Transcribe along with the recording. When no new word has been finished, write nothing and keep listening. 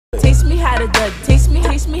good. Taste me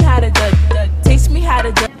how to good. Taste me how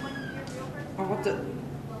to good. Oh, what the?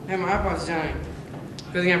 Man, my iPod's dying.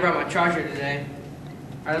 Good thing I brought my charger today.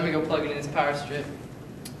 Alright, let me go plug it in this power strip.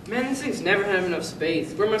 Man, this thing's never have enough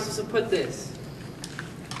space. Where am I supposed to put this?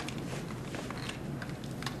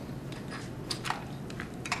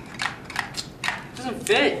 It doesn't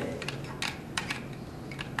fit.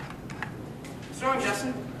 What's wrong,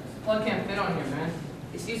 Justin? Plug can't fit on here, man.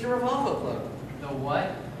 It's used a Revolvo plug. The what?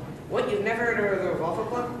 What? You've never heard of the Revolvo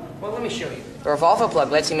plug? Well, let me show you. The Revolvo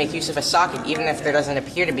plug lets you make use of a socket even if there doesn't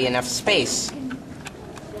appear to be enough space.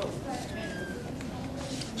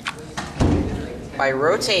 By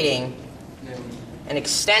rotating and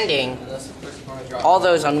extending, all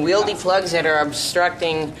those unwieldy plugs that are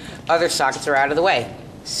obstructing other sockets are out of the way.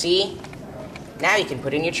 See? Now you can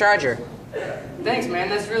put in your charger. Thanks, man.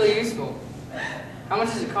 That's really useful. How much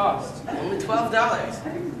does it cost? Only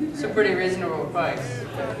 $12. It's a pretty reasonable price.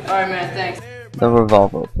 Alright, man. Thanks. The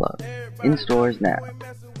Revolvo plug. In stores now.